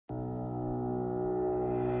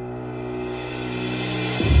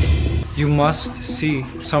you must see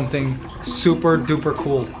something super duper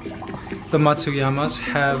cool. The Matsuyamas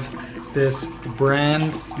have this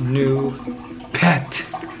brand new pet.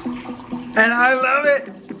 And I love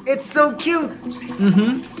it! It's so cute!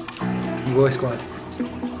 Boy Squad,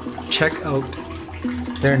 check out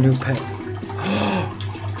their new pet.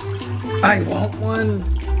 I want one!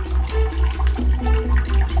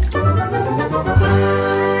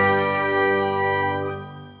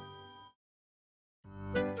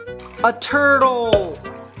 A turtle!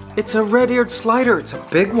 It's a red-eared slider. It's a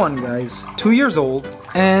big one, guys. 2 years old.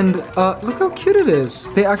 And look how cute it is.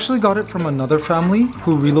 They actually got it from another family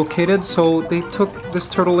who relocated, so they took this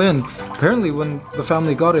turtle in. Apparently when the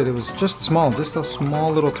family got it, it was just small, just a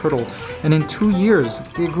small little turtle. And in 2 years,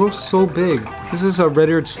 they grow so big. This is a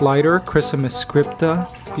red-eared slider, Chrysamis scripta.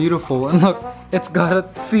 Beautiful. And look, it's got a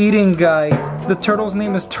feeding guy. The turtle's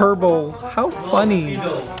name is Turbo. How funny.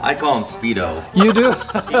 I call him Speedo. You do?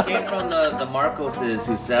 He came from the Marcoses,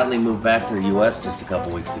 who sadly moved back to the US just a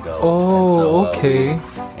couple weeks ago. Oh, so, okay.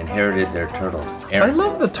 Inherited their turtle. I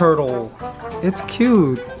love the turtle. It's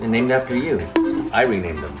cute. And named after you. I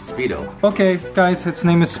renamed him Speedo. Okay, guys, its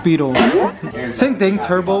name is Speedo. Same thing,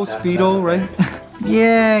 Turbo, Speedo, right?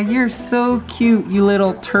 Yeah, you're so cute, you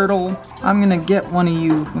little turtle. I'm gonna get one of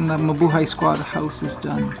you when the Mabuhay Squad house is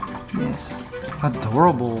done. Yes.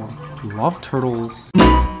 Adorable. Love turtles.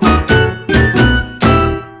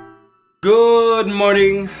 Good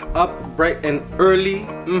morning. Up bright and early.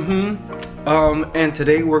 And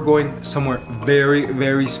today we're going somewhere very,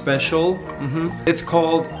 very special. It's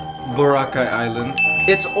called Boracay Island.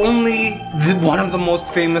 It's only one of the most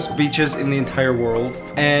famous beaches in the entire world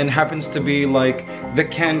and happens to be like the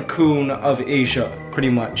Cancun of Asia, pretty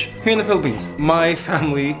much. Here in the Philippines. My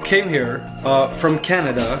family came here from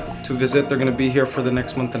Canada to visit. They're gonna be here for the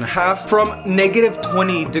next month and a half. From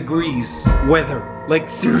 -20 degrees weather. Like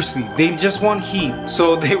seriously, they just want heat.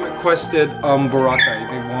 So they requested Boracay.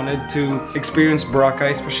 They wanted to experience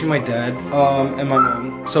Boracay, especially my dad and my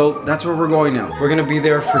mom. So that's where we're going now. We're gonna be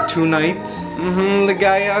there for 2 nights.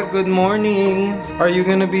 Ligaya, good morning. Are you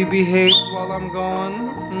gonna be behaved while I'm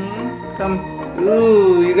gone? Come.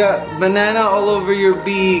 Ooh, you got banana all over your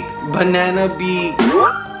beak. Banana beak.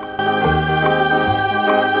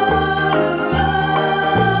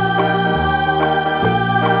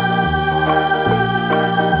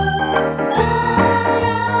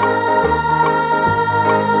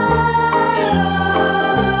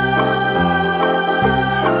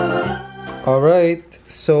 Alright,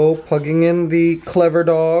 so plugging in the clever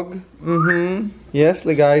dog. Yes,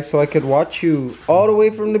 guys, so I could watch you all the way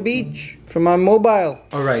from the beach, from my mobile.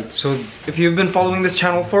 Alright, so if you've been following this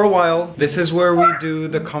channel for a while, this is where we do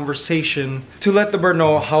the conversation to let the bird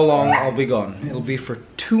know how long I'll be gone. It'll be for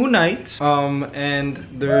 2 nights, and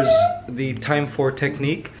there's the time for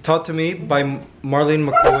technique taught to me by Marlene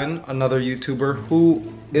McCohen, another YouTuber who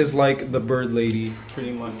is like the bird lady,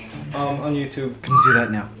 pretty much, on YouTube. Can you do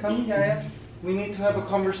that now? Come, Ligaya. We need to have a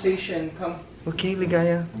conversation. Come. Okay,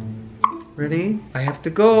 Ligaya. Ready? I have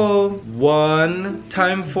to go. 1,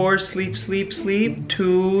 time for sleep, sleep, sleep.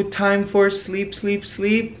 2, time for sleep, sleep,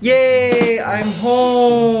 sleep. Yay! I'm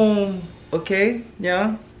home. Okay?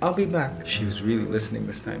 Yeah? I'll be back. She was really listening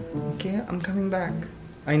this time. Okay, I'm coming back.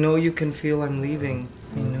 I know you can feel I'm leaving.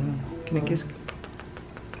 I know. Can I kiss?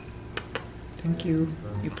 Thank you.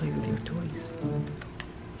 You play with your toys.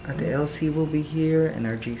 Ellsie will be here and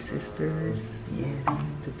our G sisters. Yeah,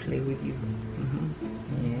 to play with you.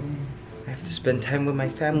 Yeah. I have to spend time with my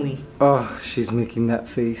family. Oh, she's making that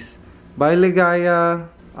face. Bye, Ligaya.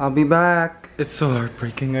 I'll be back. It's so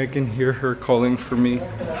heartbreaking. I can hear her calling for me.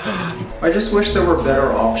 I just wish there were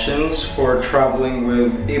better options for traveling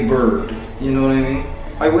with a bird. You know what I mean?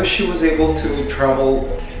 I wish she was able to travel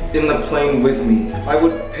in the plane with me. I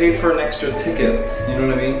would pay for an extra ticket. You know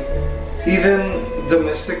what I mean? Even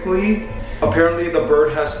domestically, apparently the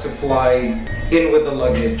bird has to fly in with the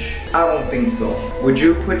luggage. I don't think so. Would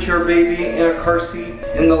you put your baby in a car seat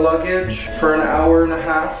in the luggage for an hour and a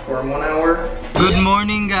half or 1 hour? Good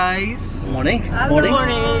morning, guys. Morning. Hello.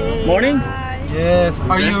 Morning. Morning. Yes.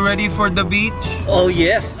 Are you ready for the beach? Oh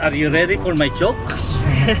yes. Are you ready for my jokes?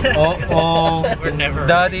 We're never.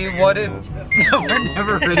 Daddy, what is? We're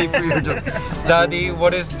never ready for your joke. Daddy,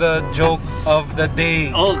 what is the joke of the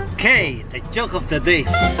day? Okay, the joke of the day.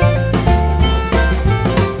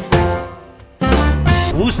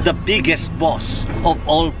 Who's the biggest boss of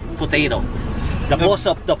all potato? The boss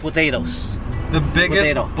of the potatoes. The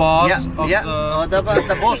biggest boss of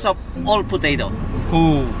the boss of all potato.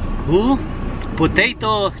 Who? Who?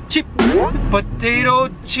 Potato chip. Potato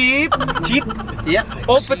chip? Chip? Yeah.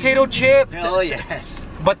 Oh, potato chip. Oh yes.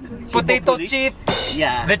 But potato chip.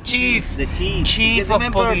 Yeah. The chief. The chief. Chief You of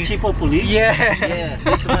remember police. Chief of police? Yes. Yes.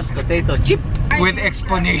 This one, potato chip. With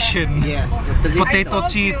explanation. Yes. Potato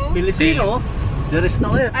chief. Filipinos. There is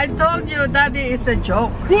no F. I told you Daddy is a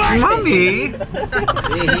joke. Mommy.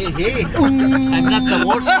 Hey. I'm not the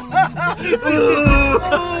worst.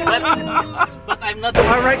 but I'm not.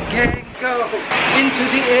 All right, gang, go into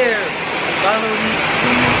the air. Follow me.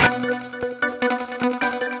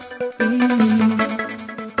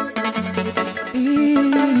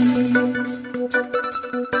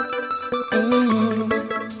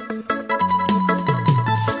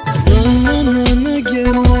 Run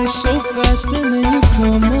again, life so fast, and then you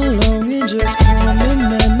come along and just come and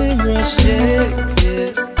man they rush, yeah.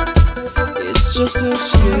 It's just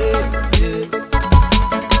us, yeah.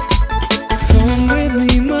 Come with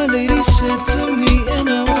me, my lady said to me, and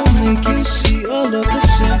I will make you see all of the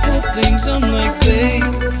simple things. I'm like, baby.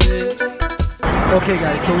 Okay,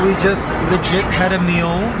 guys, so we just legit had a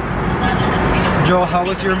meal. Joe, how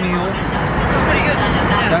was your meal? Pretty good.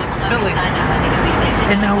 Yeah. Filling.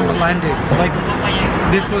 And now we're landing. Like,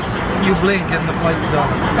 this was, you blink and the flight's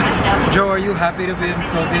done. Joe, are you happy to be in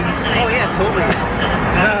Philippines? Oh yeah, totally.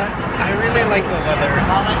 I really like the weather.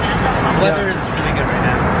 The weather is really good right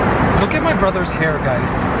now. Look at my brother's hair,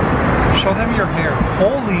 guys. Show them your hair.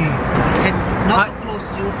 Holy! And not too close,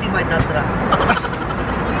 you'll see my datra.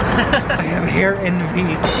 I have hair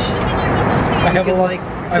envy. I have a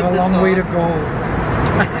long way to go.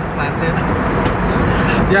 Planted.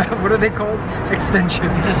 Yeah, what are they called?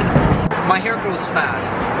 Extensions. My hair grows fast,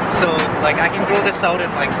 so like I can grow this out in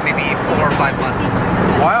like maybe 4 or 5 months.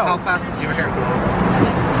 Wow. How fast does your hair grow?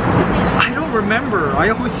 I don't remember. I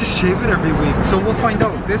always just shave it every week. So we'll find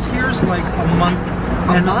out. This year's like a month.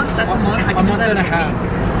 A month? That's a month? I A can do month that and a in a half.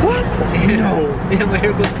 week. What? No. Yeah, my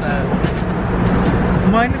hair goes fast.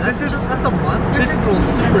 Mine, That's this is a month? Your hair grows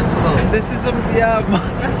super slow. This is a, yeah.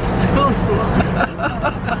 That's so slow.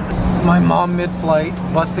 My mom mid-flight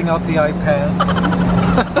busting out the iPad.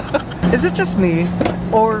 Is it just me,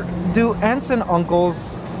 or do aunts and uncles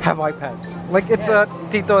have iPads? Like it's a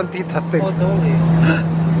tito and tita thing. Oh, totally.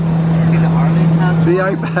 See, the Arlene has The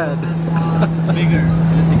one. iPad. This is bigger.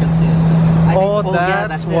 You can see it. Oh, yeah,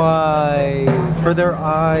 that's that's it. why. For their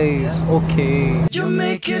eyes. Okay. You're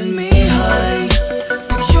making me high.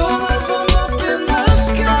 You're like I'm up in the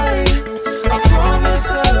sky. I promise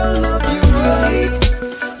that I'll love you right.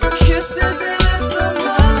 Your kisses, they lift up my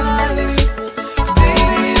life.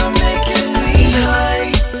 Baby, you're making me high.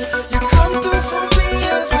 You come through for me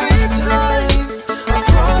every time. I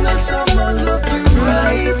promise I'ma love you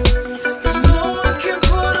right. 'Cause no one can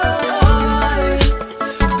put out my light.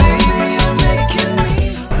 Baby, you're making me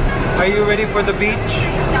high. Are you ready for the beach?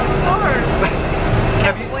 Of course.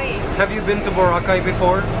 Have you been to Boracay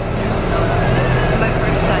before? This is my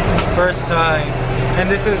first time. First time. And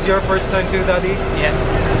this is your first time too, Daddy? Yes.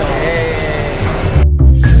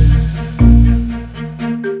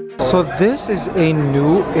 So this is a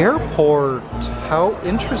new airport. How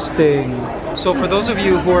interesting. So for those of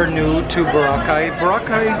you who are new to Boracay,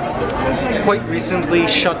 Boracay quite recently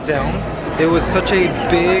shut down. It was such a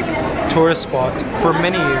big tourist spot for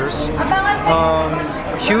many years.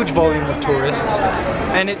 Huge volume of tourists,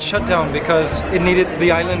 and it shut down because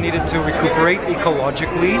the island needed to recuperate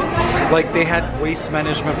ecologically. Like they had waste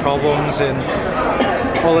management problems and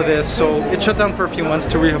all of this, so it shut down for a few months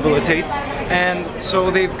to rehabilitate. And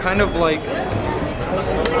so they've kind of like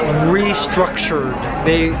restructured.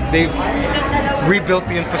 They've rebuilt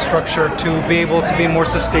the infrastructure to be able to be more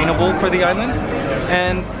sustainable for the island.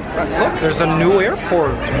 And look, there's a new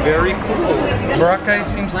airport. Very cool. Boracay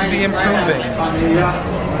seems to be improving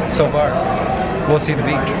so far. We'll see the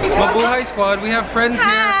beach. Mabuhay squad, we have friends here.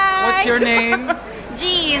 Hi. What's your name?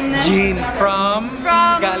 Jean. Jean from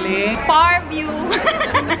Galing Far View.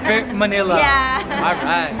 Manila. Yeah.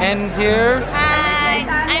 Alright. And here? Hi,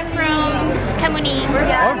 I'm from Kamuni.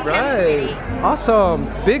 Alright. Awesome.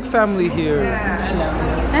 Big family here.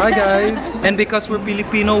 Hi guys. And because we're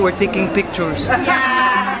Filipino, we're taking pictures.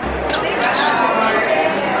 Yeah.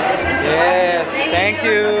 Yes. Thank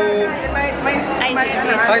you.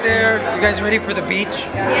 Hi there. You guys ready for the beach?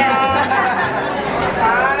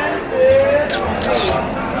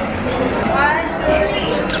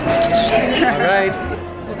 Alright.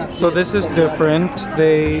 So this is different.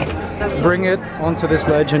 They bring it onto this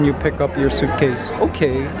ledge and you pick up your suitcase.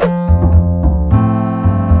 Okay.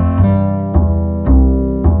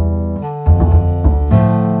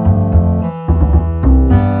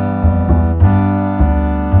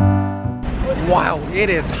 Wow, it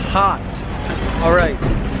is hot. Alright.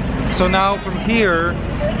 So now from here,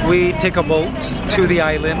 we take a boat to the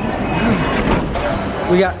island.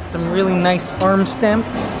 We got some really nice arm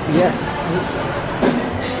stamps. Yes.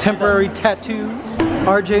 Temporary tattoos.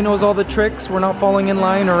 RJ knows all the tricks. We're not falling in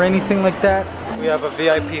line or anything like that. We have a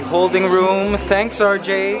VIP holding room. Thanks,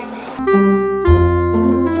 RJ.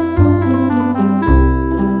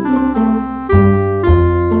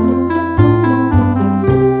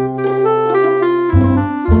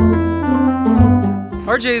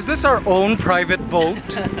 RJ, is this our own private boat?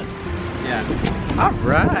 Yeah. All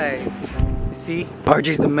right. You see,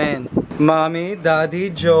 RJ's the man. Mommy, Daddy,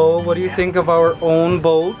 Joe, what do you think of our own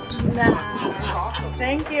boat?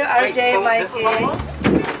 Thank you, RJ, Mikey.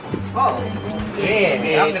 Oh,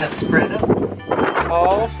 yeah. I'm gonna spread up.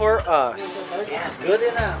 All for us. Yes, good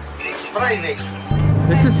enough. It's private.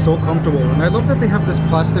 This is so comfortable, and I love that they have this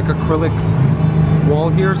plastic acrylic wall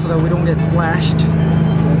here so that we don't get splashed.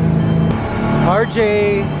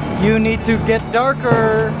 RJ, you need to get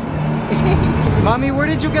darker. Mommy, where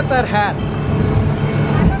did you get that hat?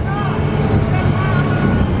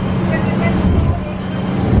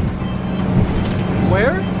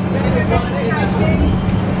 Where?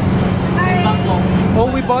 Oh,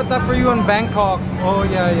 we bought that for you in Bangkok. Oh,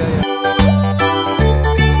 yeah.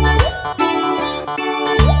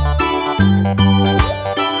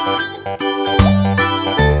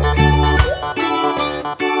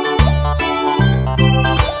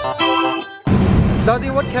 Daddy,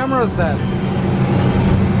 what camera is that?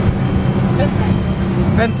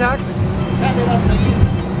 Pentax?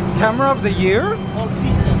 Camera of the year? All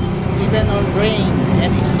season, even on rain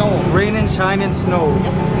and snow. Rain and shine and snow.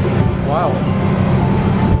 Yep. Wow.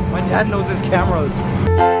 My dad knows his cameras.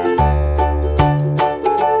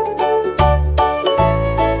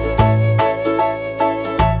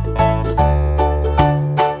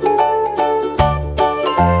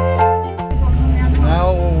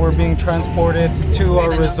 Transported to our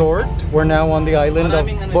resort. We're now on the island of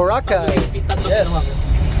Boracay. Yes.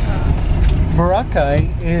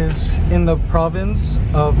 Boracay is in the province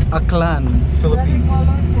of Attn, Philippines.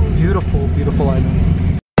 Beautiful, beautiful island.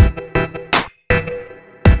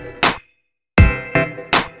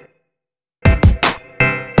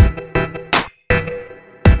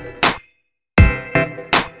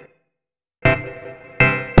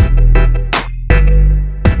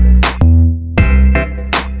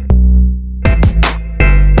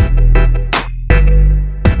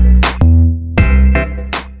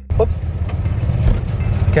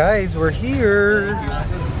 Guys, we're here.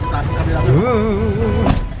 Ooh.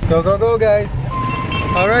 Go, go, go, guys.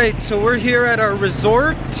 All right, so we're here at our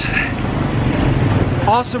resort.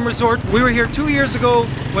 Awesome resort. We were here 2 years ago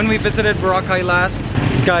when we visited Boracay last.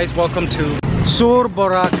 Guys, welcome to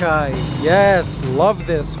Boracay. Yes, love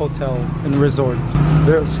this hotel and resort.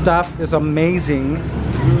 The staff is amazing,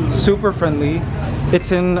 super friendly.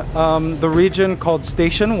 It's in the region called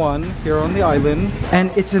Station 1 here on the island, and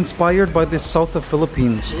it's inspired by the south of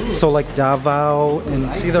Philippines. So like Davao, and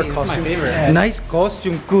see their costume. Nice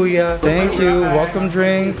costume, kuya. Thank you. Welcome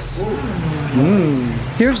drinks.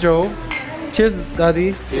 Here's Joe. Cheers,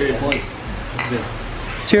 Daddy. Cheers.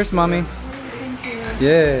 Cheers, Mommy.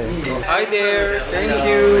 Yeah. Hi there. Thank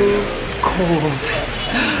you. It's cold.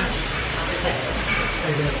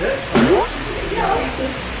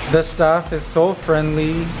 The staff is so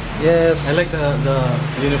friendly. Yes. I like the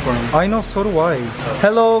uniform. I know, so do I.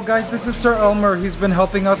 Hello guys, this is Sir Elmer. He's been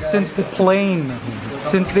helping us since the plane,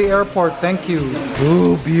 since the airport. Thank you.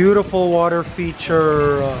 Ooh, beautiful water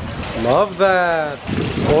feature. Love that.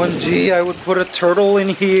 OMG, I would put a turtle in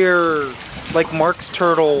here, like Mark's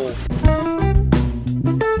turtle.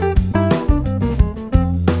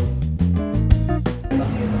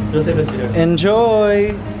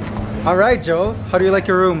 Enjoy. All right, Joe. How do you like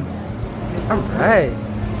your room? All right.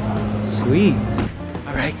 Sweet.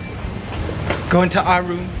 All right. Going to our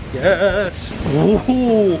room. Yes.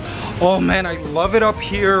 Ooh. Oh man, I love it up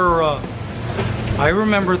here. I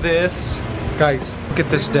remember this. Guys, look at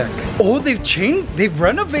this deck. Oh, they've changed. They've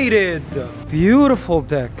renovated. Beautiful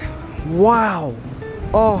deck. Wow.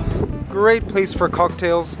 Oh, great place for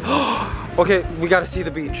cocktails. Okay, we gotta see the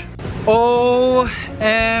beach. OMG.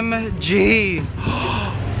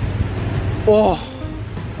 Oh,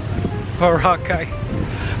 Boracay.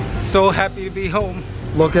 So happy to be home.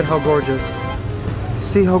 Look at how gorgeous.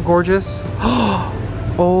 See how gorgeous?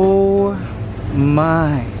 Oh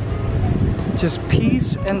my. Just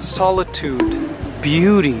peace and solitude.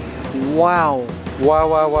 Beauty. Wow. Wow,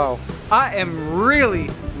 wow, wow. I am really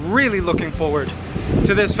looking forward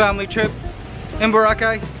to this family trip in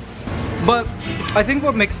Boracay. But I think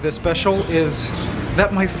what makes this special is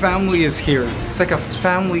that my family is here. It's like a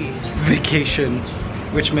family vacation.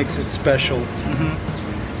 which makes it special.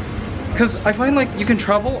 Because I find like you can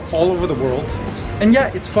travel all over the world, and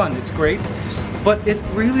yeah, it's fun, it's great, but it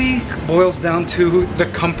really boils down to the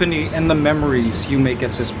company and the memories you make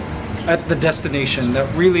at the destination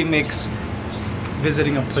that really makes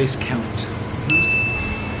visiting a place count.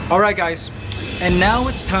 Alright guys, and now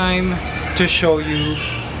it's time to show you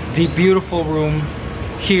the beautiful room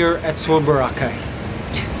here at Boracay.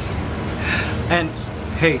 And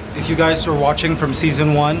hey, if you guys are watching from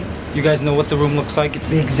season 1, you guys know what the room looks like. It's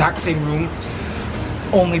the exact same room,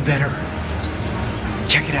 only better.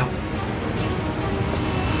 Check it out.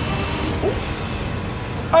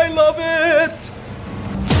 I love it!